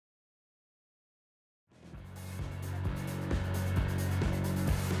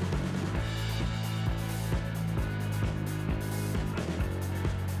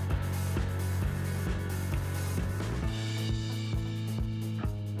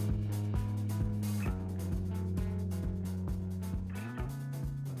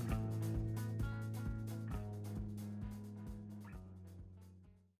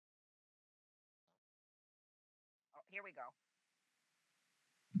Here we go.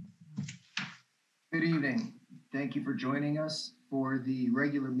 Good evening. Thank you for joining us for the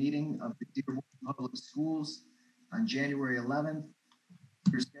regular meeting of the Dearborn Public Schools on January 11th.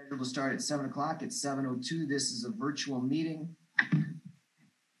 You're scheduled to start at 7 o'clock. At 7:02. This is a virtual meeting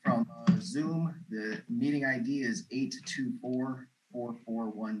from Zoom. The meeting ID is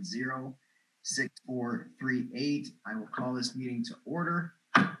 824-4410-6438. I will call this meeting to order.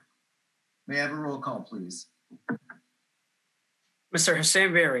 May I have a roll call, please? Mr.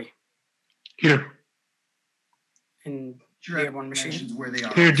 Hussein Berry. Here. In Dearborn, Michigan. Where they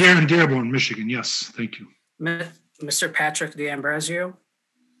are. Here, Dearborn, Michigan. Yes, thank you. Mr. Patrick D'Ambrosio,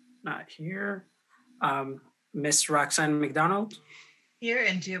 not here. Miss Roxanne McDonald. Here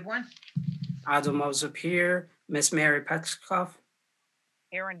in Dearborn. Adam Mozub here. Miss Mary Petskoff.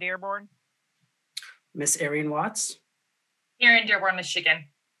 Here in Dearborn. Miss Erin Watts. Here in Dearborn, Michigan.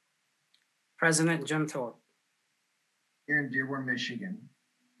 President Jim Thorpe. Here in Dearborn, Michigan.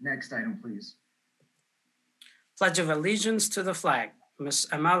 Next item, please. Pledge of Allegiance to the flag. Ms.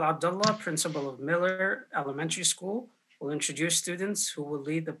 Amal Abdullah, Principal of Miller Elementary School, will introduce students who will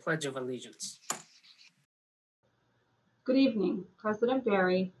lead the Pledge of Allegiance. Good evening, President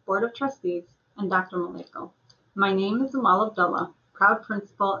Berry, Board of Trustees, and Dr. Maleko. My name is Amal Abdullah, proud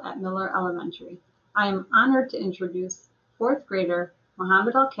principal at Miller Elementary. I am honored to introduce 4th grader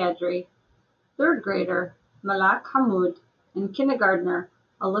Mohammed Al-Kadri, 3rd grader Malak Hamoud, and kindergartner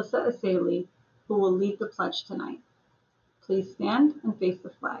Alyssa Asali, who will lead the pledge tonight. Please stand and face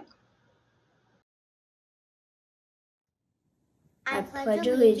the flag. I pledge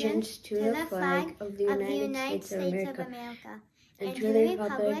allegiance to the flag of the United States of America and to the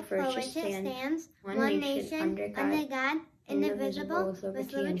republic for which it stands, one nation, under God, indivisible, with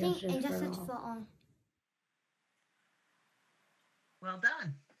liberty and justice for all. Well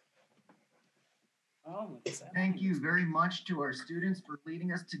done. Thank you very much to our students for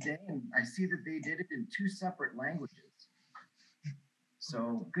leading us today. And I see that they did it in 2 separate languages.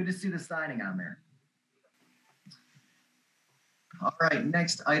 So good to see the signing on there. All right,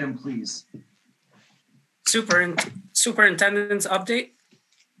 next item, please. Superintendent's update.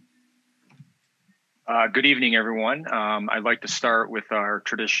 Good evening, everyone. I'd like to start with our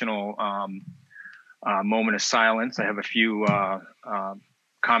traditional moment of silence. I have a few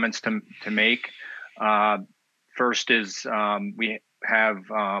comments to make. First is we have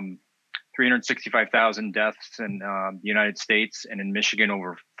 365,000 deaths in the United States, and in Michigan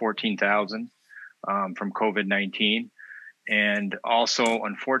over 14,000 from COVID-19. And also,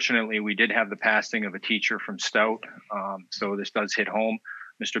 unfortunately, we did have the passing of a teacher from Stout. So this does hit home,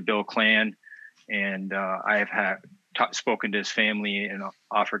 Mr. Bill Klan. And I have spoken to his family and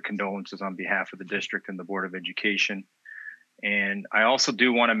offered condolences on behalf of the district and the Board of Education. And I also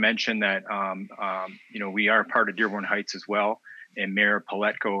do want to mention that, we are part of Dearborn Heights as well, and Mayor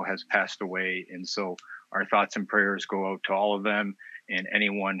Paletko has passed away. And so our thoughts and prayers go out to all of them and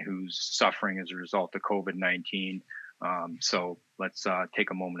anyone who's suffering as a result of COVID-19. So let's take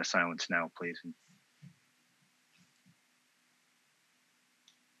a moment of silence now, please.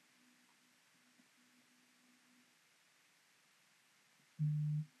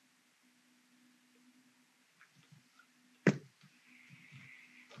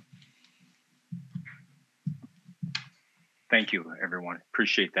 Thank you, everyone.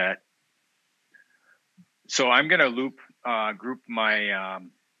 Appreciate that. So I'm going to group my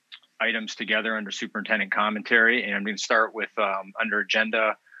items together under superintendent commentary, and I'm going to start with under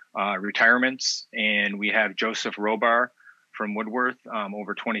agenda retirements, and we have Joseph Robar from Woodworth,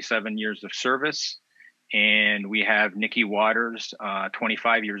 over 27 years of service, and we have Nikki Waters,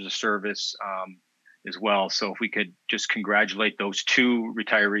 25 years of service as well. So if we could just congratulate those 2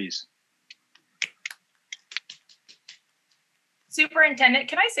 retirees. Superintendent,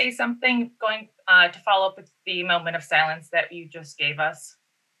 can I say something going to follow up with the moment of silence that you just gave us?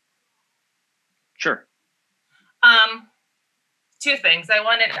 Sure. 2 things. I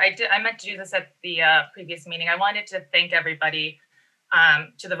meant to do this at the previous meeting. I wanted to thank everybody,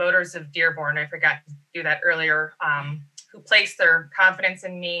 to the voters of Dearborn. I forgot to do that earlier, who placed their confidence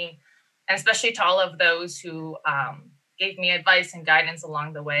in me, and especially to all of those who gave me advice and guidance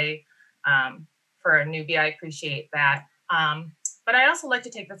along the way. For a newbie, I appreciate that. But I also like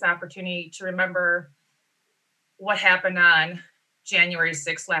to take this opportunity to remember what happened on January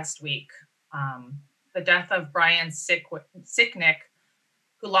 6th last week. The death of Brian Sicknick,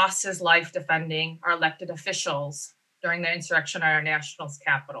 who lost his life defending our elected officials during the insurrection at our national's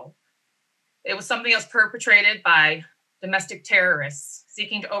capital. It was something that was perpetrated by domestic terrorists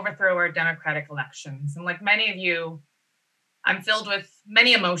seeking to overthrow our democratic elections. And like many of you, I'm filled with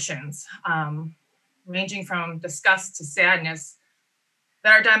many emotions ranging from disgust to sadness,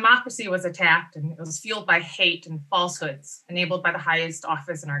 that our democracy was attacked and it was fueled by hate and falsehoods enabled by the highest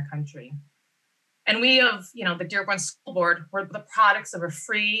office in our country. And we of, the Dearborn School Board were the products of a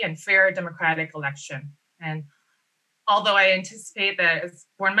free and fair democratic election. And although I anticipate that as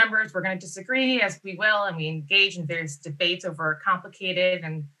board members, we're going to disagree, as we will, and we engage in various debates over complicated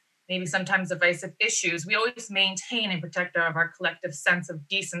and maybe sometimes divisive issues, we always maintain and protect our collective sense of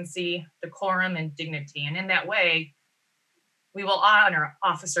decency, decorum, and dignity. And in that way, we will honor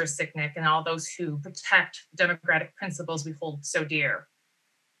Officer Sicknick and all those who protect the democratic principles we hold so dear.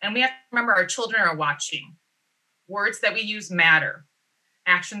 And we have to remember our children are watching. Words that we use matter.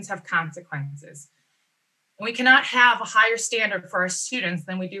 Actions have consequences. And we cannot have a higher standard for our students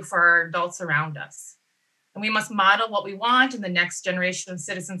than we do for our adults around us. And we must model what we want in the next generation of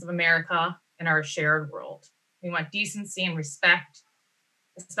citizens of America in our shared world. We want decency and respect,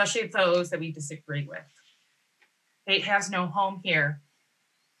 especially those that we disagree with. Hate has no home here.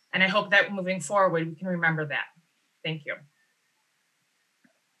 And I hope that moving forward, we can remember that. Thank you.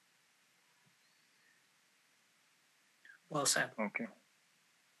 Well said. Okay.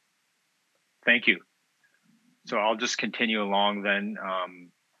 Thank you. So I'll just continue along then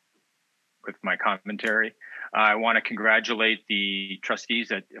with my commentary. I want to congratulate the trustees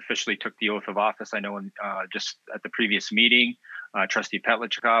that officially took the oath of office. I know just at the previous meeting, Trustee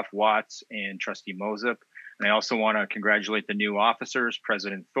Petlichkoff, Watts, and Trustee Mosip. And I also want to congratulate the new officers,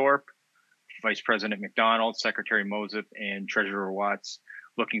 President Thorpe, Vice President McDonald, Secretary Mosip, and Treasurer Watts.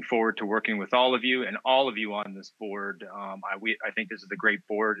 Looking forward to working with all of you and all of you on this board. I think this is a great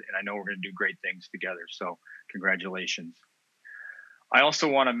board, and I know we're going to do great things together. So congratulations. I also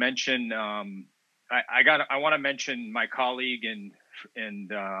want to mention, I want to mention my colleague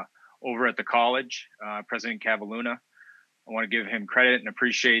and over at the college, President Cavalluna. I want to give him credit and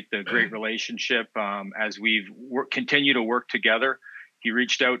appreciate the great relationship as we've continue to work together. He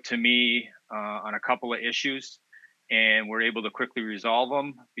reached out to me on a couple of issues, and we're able to quickly resolve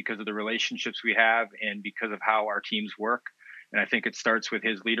them because of the relationships we have and because of how our teams work. And I think it starts with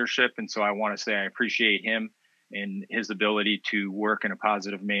his leadership. And so I want to say I appreciate him and his ability to work in a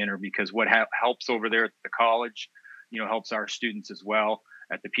positive manner, because what helps over there at the college, helps our students as well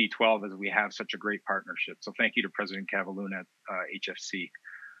at the P12, as we have such a great partnership. So thank you to President Cavalluna at HFC.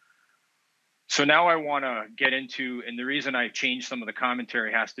 So now I want to get into, and the reason I changed some of the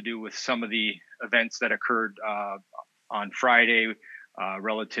commentary has to do with some of the events that occurred on Friday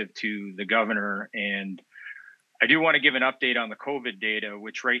relative to the governor. And I do want to give an update on the COVID data,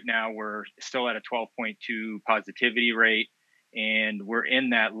 which right now we're still at a 12.2 positivity rate. And we're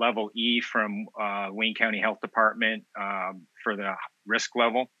in that level E from Wayne County Health Department for the risk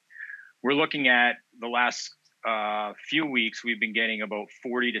level. We're looking at the last few weeks, we've been getting about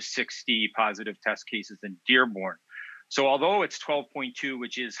 40 to 60 positive test cases in Dearborn. So although it's 12.2,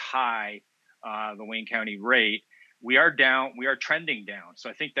 which is high, the Wayne County rate, we are trending down. So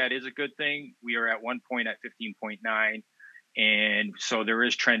I think that is a good thing. We are at one point at 15.9. And so there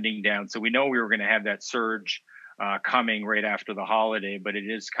is trending down. So we know we were going to have that surge coming right after the holiday, but it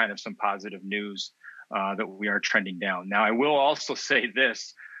is kind of some positive news that we are trending down. Now, I will also say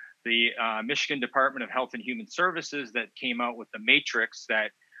this. The Michigan Department of Health and Human Services that came out with the matrix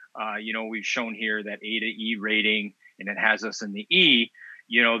that, we've shown here, that A to E rating, and it has us in the E,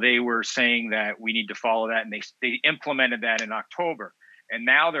 they were saying that we need to follow that, and they implemented that in October. And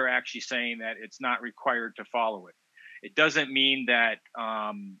now they're actually saying that it's not required to follow it. It does not mean that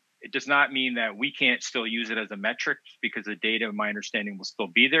we can't still use it as a metric, because the data, my understanding, will still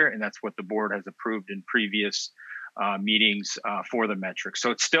be there. And that's what the board has approved in previous meetings for the metric.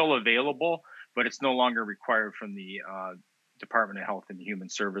 So it's still available, but it's no longer required from the Department of Health and Human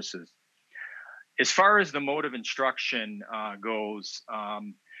Services. As far as the mode of instruction goes,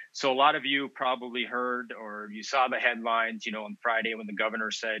 so a lot of you probably heard or you saw the headlines, on Friday when the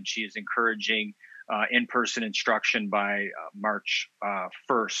governor said she is encouraging in-person instruction by March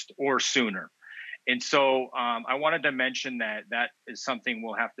 1st or sooner. And so I wanted to mention that is something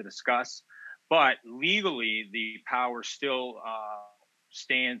we'll have to discuss. But legally, the power still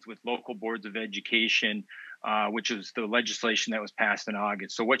stands with local boards of education, which is the legislation that was passed in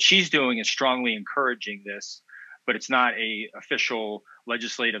August. So what she's doing is strongly encouraging this, but it's not an official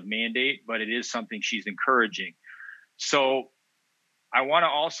legislative mandate, but it is something she's encouraging. So I want to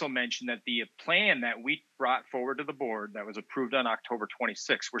also mention that the plan that we brought forward to the board that was approved on October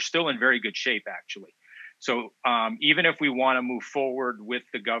 26th, we're still in very good shape, actually. So even if we want to move forward with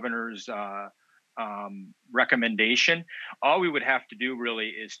the governor's recommendation, all we would have to do really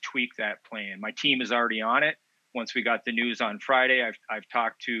is tweak that plan. My team is already on it. once we got the news on Friday. I've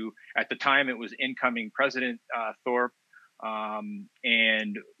talked to, at the time it was incoming President Thorpe,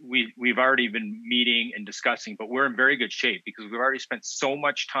 and we've already been meeting and discussing, but we're in very good shape because we've already spent so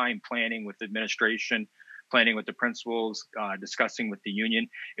much time planning with administration, planning with the principals, discussing with the union.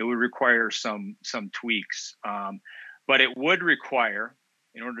 It would require some tweaks, but it would require,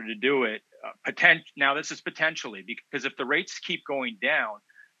 in order to do it, now this is potentially, because if the rates keep going down,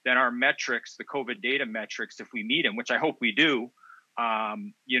 then our metrics, the COVID data metrics, if we meet them, which I hope we do,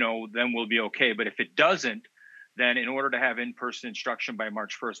 then we'll be okay. But if it doesn't, then in order to have in-person instruction by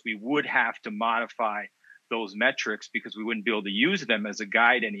March 1st, we would have to modify those metrics because we wouldn't be able to use them as a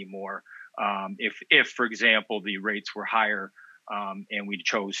guide anymore. If, for example, the rates were higher and we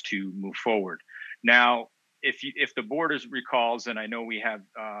chose to move forward. Now, if the board recalls, and I know we have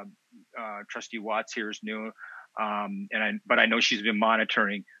Trustee Watts here is new, but I know she's been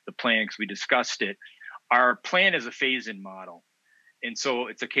monitoring the plan because we discussed it. Our plan is a phase-in model, and so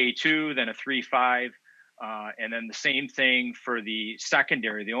it's a K2, then a 3-5, and then the same thing for the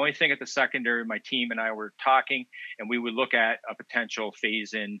secondary. The only thing at the secondary, my team and I were talking, and we would look at a potential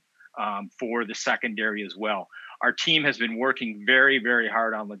phase-in for the secondary as well. Our team has been working very, very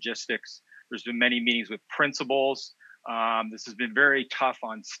hard on logistics. There's been many meetings with principals. This has been very tough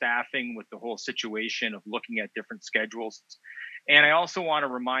on staffing with the whole situation of looking at different schedules. And I also want to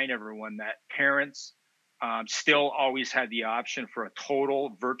remind everyone that parents still always had the option for a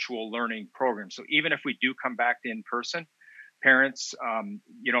total virtual learning program. So even if we do come back to in-person, parents,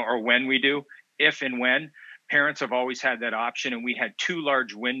 or when we do, if and when, parents have always had that option. And we had 2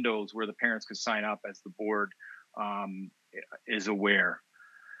 large windows where the parents could sign up, as the board is aware.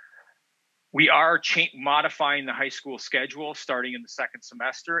 We are modifying the high school schedule starting in the second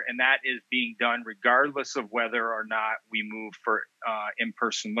semester, and that is being done regardless of whether or not we move for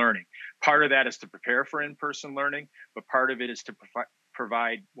in-person learning. Part of that is to prepare for in-person learning, but part of it is to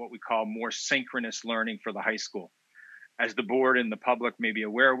provide what we call more synchronous learning for the high school. As the board and the public may be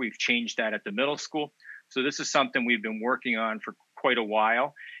aware, we've changed that at the middle school. So this is something we've been working on for quite a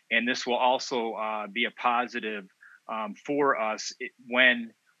while, and this will also be a positive for us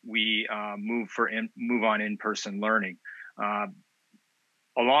when we move on in-person learning.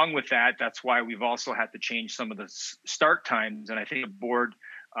 Along with that, that's why we've also had to change some of the start times. And I think the board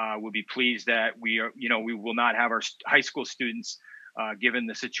will be pleased that we will not have our high school students, given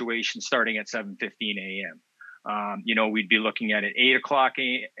the situation, starting at 7:15 a.m. We'd be looking at an 8 o'clock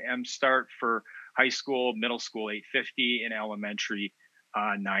a.m. start for high school, middle school 8:50, and elementary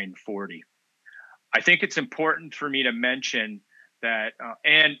 9:40. I think it's important for me to mention that,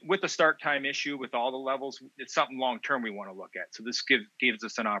 and with the start time issue, with all the levels, it's something long-term we want to look at. So this gives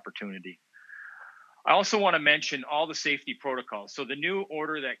us an opportunity. I also want to mention all the safety protocols. So the new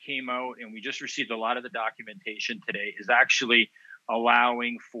order that came out, and we just received a lot of the documentation today, is actually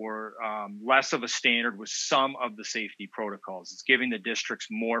allowing for less of a standard with some of the safety protocols. It's giving the districts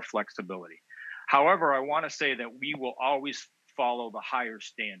more flexibility. However, I want to say that we will always follow the higher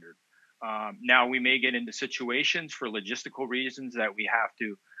standard. Now, we may get into situations for logistical reasons that we have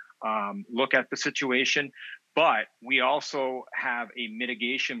to look at the situation, but we also have a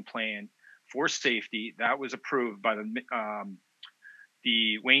mitigation plan for safety that was approved by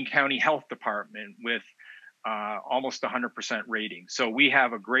the Wayne County Health Department with almost 100% rating. So we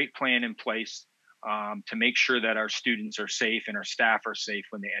have a great plan in place to make sure that our students are safe and our staff are safe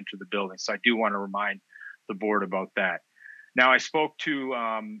when they enter the building. So I do want to remind the board about that. Now, I spoke to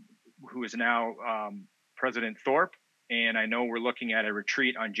who is now President Thorpe, and I know we're looking at a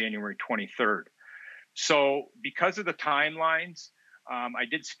retreat on January 23rd. So because of the timelines, I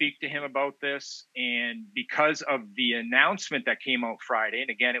did speak to him about this, and because of the announcement that came out Friday,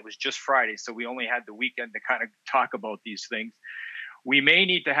 and again, it was just Friday, so we only had the weekend to kind of talk about these things, we may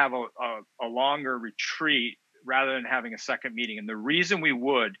need to have a longer retreat rather than having a second meeting. And the reason we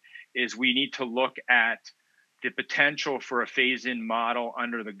would is we need to look at the potential for a phase-in model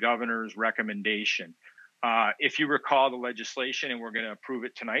under the governor's recommendation. If you recall the legislation, and we're going to approve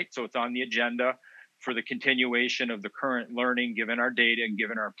it tonight, so it's on the agenda for the continuation of the current learning, given our data and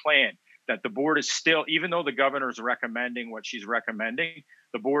given our plan, that the board is still, even though the governor is recommending what she's recommending,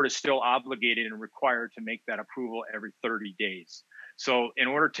 the board is still obligated and required to make that approval every 30 days. So in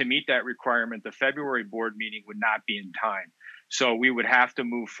order to meet that requirement, the February board meeting would not be in time. So we would have to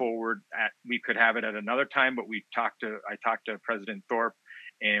move forward. We could have it at another time, but I talked to President Thorpe,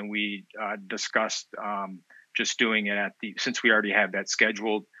 and we discussed just doing it since we already have that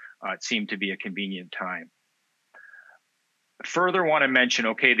scheduled, it seemed to be a convenient time. Further want to mention,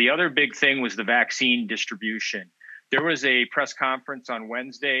 the other big thing was the vaccine distribution. There was a press conference on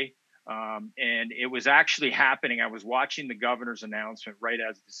Wednesday And it was actually happening. I was watching the governor's announcement right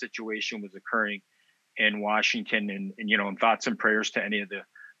as the situation was occurring in Washington, and thoughts and prayers to any of the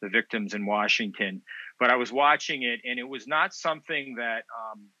victims in Washington. But I was watching it, and it was not something that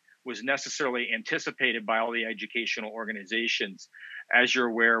was necessarily anticipated by all the educational organizations. As you're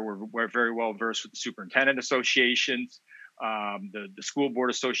aware, we're very well versed with the superintendent associations, the school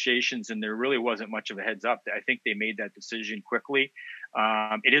board associations, and there really wasn't much of a heads up. I think they made that decision quickly.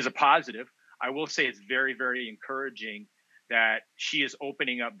 It is a positive. I will say it's very, very encouraging that she is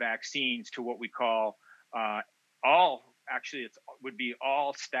opening up vaccines to what we call all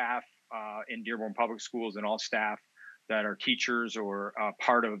staff in Dearborn Public Schools and all staff that are teachers or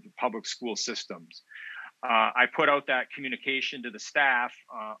part of the public school systems. I put out that communication to the staff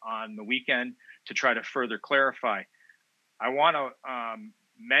on the weekend to try to further clarify. I want to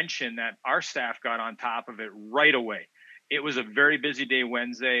mention that our staff got on top of it right away. It was a very busy day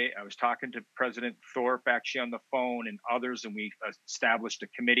Wednesday. I was talking to President Thorpe actually on the phone and others, and we established a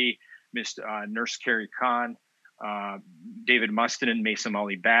committee, Nurse Carrie Khan, David Mustin and Mason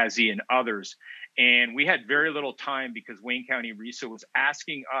Ali Bazzi and others. And we had very little time because Wayne County RESA was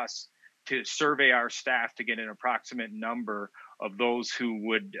asking us to survey our staff to get an approximate number of those who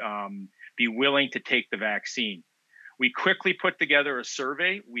would be willing to take the vaccine. We quickly put together a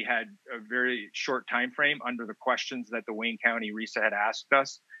survey. We had a very short time frame under the questions that the Wayne County RESA had asked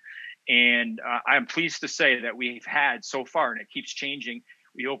us. And I'm pleased to say that we've had so far, and it keeps changing.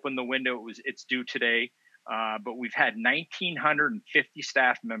 We opened the window, it's due today, but we've had 1,950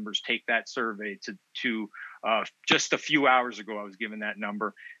 staff members take that survey to just a few hours ago. I was given that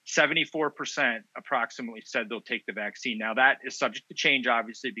number. 74% approximately said they'll take the vaccine. Now that is subject to change,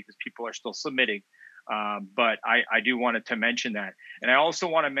 obviously, because people are still submitting. But I do wanted to mention that. And I also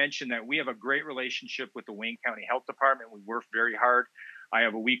want to mention that we have a great relationship with the Wayne County Health Department. We work very hard. I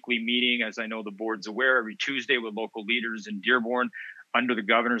have a weekly meeting, as I know the board's aware, every Tuesday with local leaders in Dearborn under the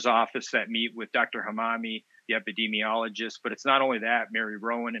governor's office that meet with Dr. Hamami, the epidemiologist. But it's not only that, Mary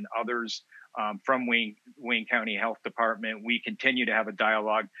Rowan and others from Wayne County Health Department. We continue to have a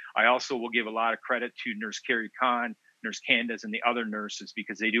dialogue. I also will give a lot of credit to Nurse Carrie Khan, Nurse Candace, and the other nurses,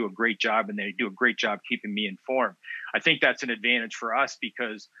 because they do a great job, and they do a great job keeping me informed. I think that's an advantage for us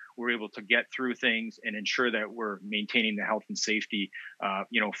because we're able to get through things and ensure that we're maintaining the health and safety,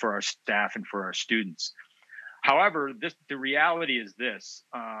 for our staff and for our students. However, the reality is this,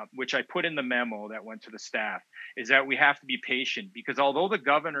 which I put in the memo that went to the staff, is that we have to be patient because although the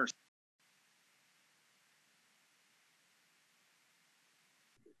governor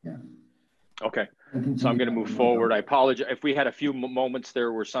Okay, so I'm going to move forward. I apologize if we had a few moments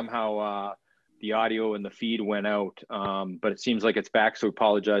there where somehow the audio and the feed went out, but it seems like it's back. So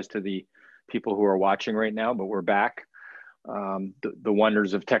apologize to the people who are watching right now, but we're back. The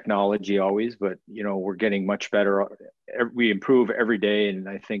wonders of technology always, but we're getting much better. We improve every day, and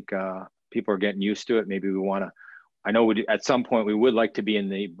I think people are getting used to it. Maybe we want to. I know at some point we would like to be in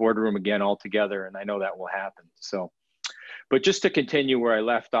the boardroom again all together, and I know that will happen. So. But just to continue where I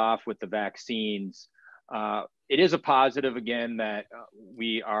left off with the vaccines, it is a positive again that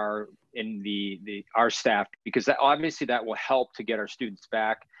we are in our staff, because obviously that will help to get our students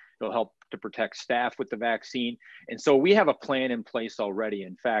back. It'll help to protect staff with the vaccine. And so we have a plan in place already.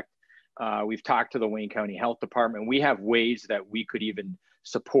 In fact, we've talked to the Wayne County Health Department. We have ways that we could even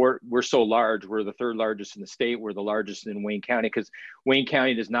support. We're so large. We're the third largest in the state. We're the largest in Wayne County because Wayne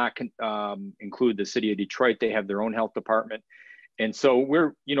County does not include the city of Detroit. They have their own health department. And so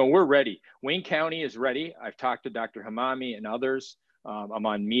we're ready. Wayne County is ready. I've talked to Dr. Hamami and others. I'm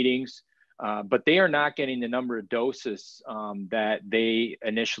on meetings, but they are not getting the number of doses that they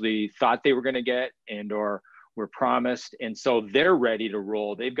initially thought they were going to get and or were promised. And so they're ready to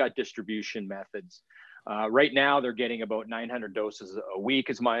roll. They've got distribution methods. Right now, they're getting about 900 doses a week,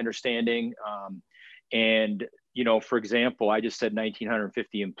 is my understanding. And, for example, I just said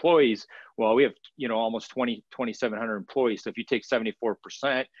 1,950 employees. Well, we have, almost 2,700 employees. So if you take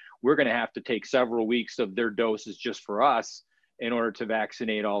 74%, we're going to have to take several weeks of their doses just for us in order to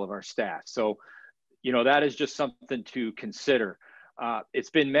vaccinate all of our staff. So, that is just something to consider. It's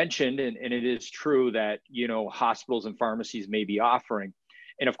been mentioned, and it is true that, hospitals and pharmacies may be offering.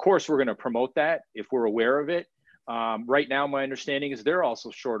 And of course, we're going to promote that if we're aware of it. Right now, my understanding is they're also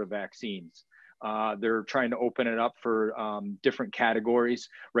short of vaccines. They're trying to open it up for different categories.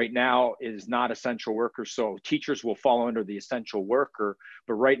 Right now is not essential workers, so teachers will fall under the essential worker.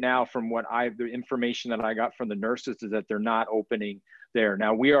 But right now, from the information that I got from the nurses is that they're not opening there.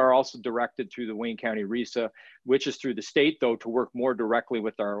 Now, we are also directed through the Wayne County RESA, which is through the state, though, to work more directly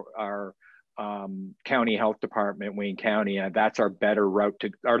with our county health department, Wayne County, and that's our better route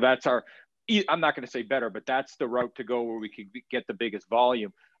to, or that's our, I'm not going to say better, but that's the route to go where we could get the biggest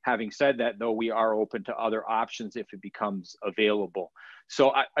volume. Having said that, though, we are open to other options if it becomes available.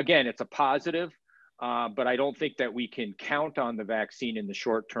 So again, it's a positive, but I don't think that we can count on the vaccine in the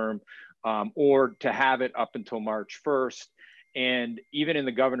short term, or to have it up until March 1st. And even in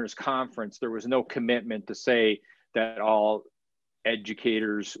the governor's conference, there was no commitment to say that all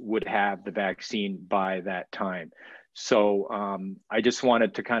educators would have the vaccine by that time. So I just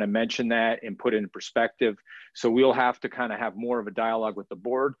wanted to kind of mention that and put it in perspective. So we'll have to kind of have more of a dialogue with the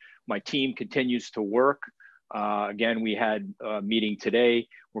board. My team continues to work. Again, we had a meeting today.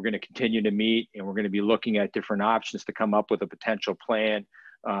 We're going to continue to meet, and we're going to be looking at different options to come up with a potential plan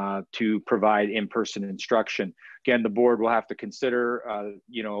to provide in-person instruction. Again, the board will have to consider,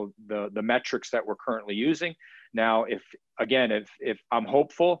 you know, the metrics that we're currently using. Now, if I'm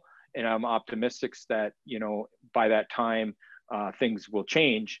hopeful and I'm optimistic that, you know, by that time things will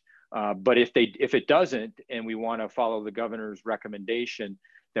change. But if it doesn't, and we want to follow the governor's recommendation,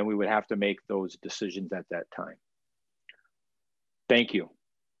 then we would have to make those decisions at that time. Thank you.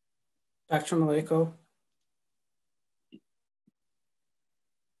 Dr. Maleko?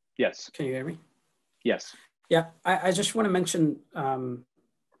 Yes. Can you hear me? Yes. Yeah, I just want to mention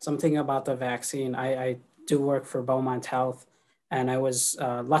something about the vaccine. I do work for Beaumont Health, and I was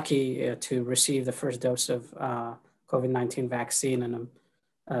lucky to receive the first dose of COVID-19 vaccine, and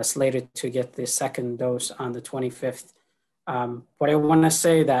I'm slated to get the second dose on the 25th. But I want to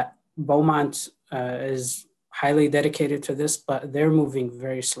say that Beaumont is highly dedicated to this, but they're moving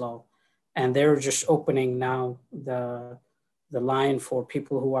very slow, and they're just opening now the line for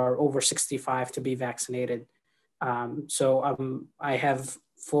people who are over 65 to be vaccinated. So I have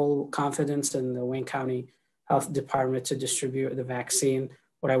full confidence in the Wayne County Health Department to distribute the vaccine.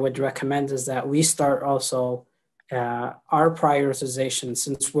 What I would recommend is that we start also our prioritization,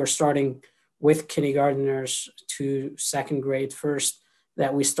 since we're starting with kindergartners to second grade first,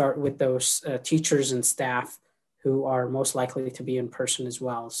 that we start with those teachers and staff who are most likely to be in person as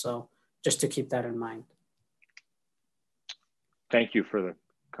well. So just to keep that in mind. Thank you for the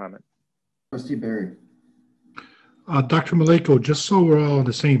comment. Trustee Barry. Dr. Maleko, just so we're all on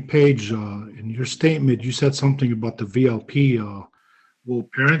the same page, in your statement, you said something about the VLP. Will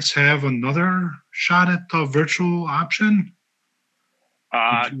parents have another shot at the virtual option?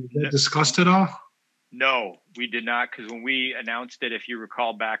 Did you discuss it all? No, we did not, because when we announced it, if you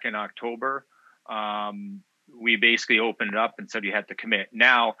recall back in October, we basically opened it up and said you had to commit.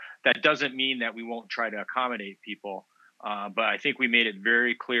 Now, that doesn't mean that we won't try to accommodate people. But I think we made it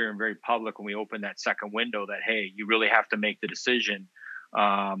very clear and very public when we opened that second window that, hey, you really have to make the decision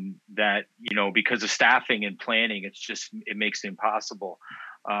that, you know, because of staffing and planning, it makes it impossible.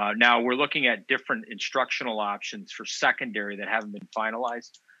 Now we're looking at different instructional options for secondary that haven't been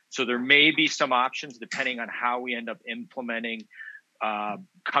finalized. So there may be some options depending on how we end up implementing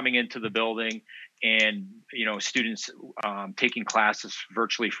coming into the building and, you know, students taking classes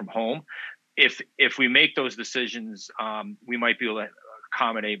virtually from home. If we make those decisions, we might be able to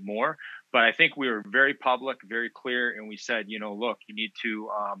accommodate more. But I think we were very public, very clear, and we said, you know, look, you need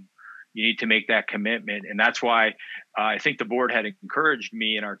to make that commitment, and that's why I think the board had encouraged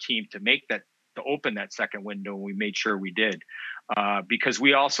me and our team to open that second window, and we made sure we did, because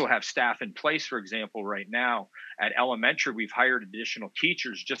we also have staff in place. For example, right now at elementary, we've hired additional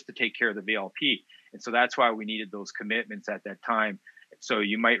teachers just to take care of the VLP, and so that's why we needed those commitments at that time. So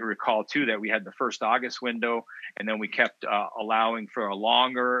you might recall too that we had the first August window, and then we kept allowing for a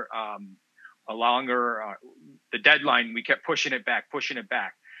longer the deadline. We kept pushing it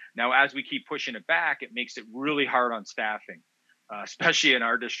back. Now, as we keep pushing it back, it makes it really hard on staffing, especially in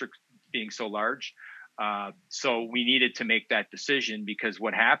our district being so large. So we needed to make that decision, because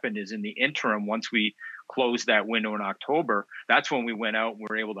what happened is in the interim, once we closed that window in October, that's when we went out and we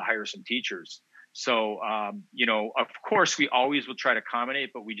were able to hire some teachers. So, you know, of course, we always will try to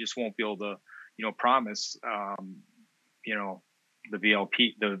accommodate, but we just won't be able to, you know, promise, you know, the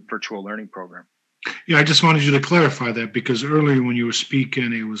VLP, the virtual learning program. Yeah, I just wanted you to clarify that, because earlier when you were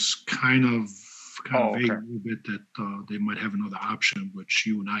speaking, it was kind of vague a little bit that they might have another option, which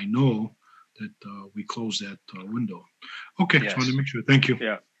you and I know that we closed that window. Okay, Yes. Just wanted to make sure. Thank you.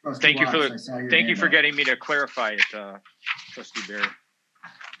 Yeah, Trustee thank you for getting me to clarify it, Trustee Barry.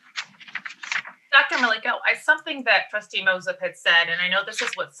 Dr. Maleko, something that Trustee Mosip had said, and I know this is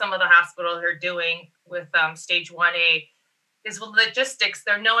what some of the hospitals are doing with stage 1A, is with logistics.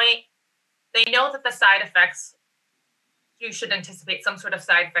 They know that the side effects, you should anticipate some sort of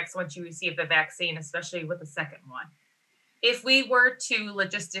side effects once you receive the vaccine, especially with the second one. If we were to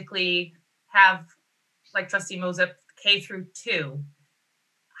logistically have, like Trustee Mosip, K through 2.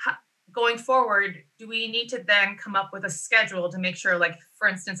 Going forward, do we need to then come up with a schedule to make sure, like, for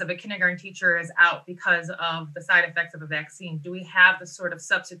instance, if a kindergarten teacher is out because of the side effects of a vaccine, do we have the sort of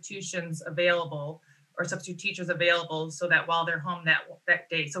substitutions available or substitute teachers available so that while they're home that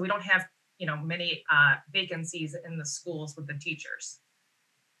day, so we don't have, many vacancies in the schools with the teachers?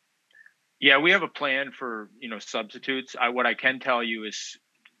 Yeah, we have a plan for, substitutes. What I can tell you is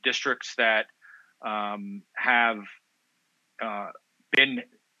districts that have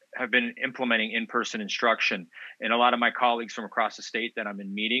been implementing in-person instruction, and a lot of my colleagues from across the state that I'm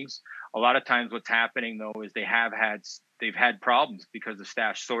in meetings, a lot of times what's happening though is they've had problems because of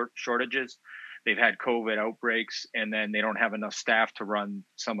staff shortages. They've had COVID outbreaks, and then they don't have enough staff to run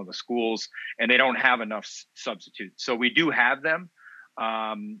some of the schools, and they don't have enough substitutes. So we do have them.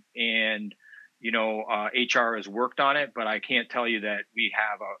 HR has worked on it, but I can't tell you that we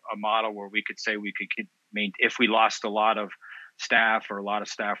have a model where we could say we could if we lost a lot of staff or a lot of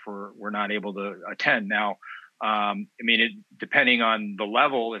staff were not able to attend. Now, depending on the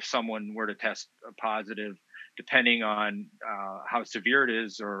level, if someone were to test positive, depending on how severe it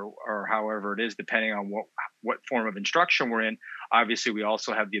is or however it is, depending on what form of instruction we're in, obviously we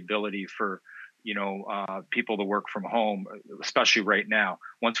also have the ability for people to work from home, especially right now.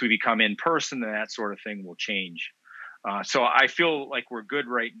 Once we become in person, then that sort of thing will change. So I feel like we're good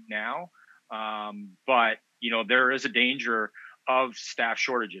right now. But, there is a danger of staff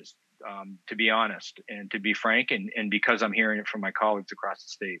shortages, to be honest, and to be frank, and because I'm hearing it from my colleagues across the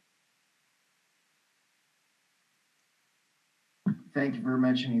state. Thank you for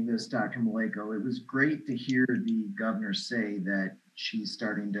mentioning this, Dr. Maleko. It was great to hear the governor say that she's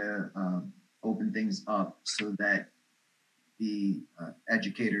starting to open things up so that the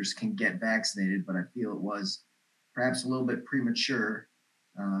educators can get vaccinated, but I feel it was perhaps a little bit premature.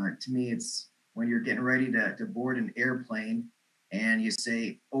 To me, it's when you're getting ready to board an airplane and you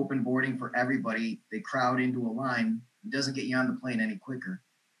say open boarding for everybody, they crowd into a line, it doesn't get you on the plane any quicker.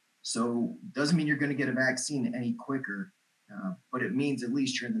 So doesn't mean you're going to get a vaccine any quicker, but it means at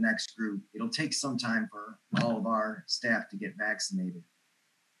least you're in the next group. It'll take some time for all of our staff to get vaccinated.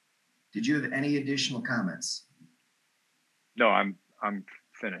 Did you have any additional comments? No, I'm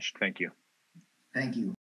finished. Thank you. Thank you.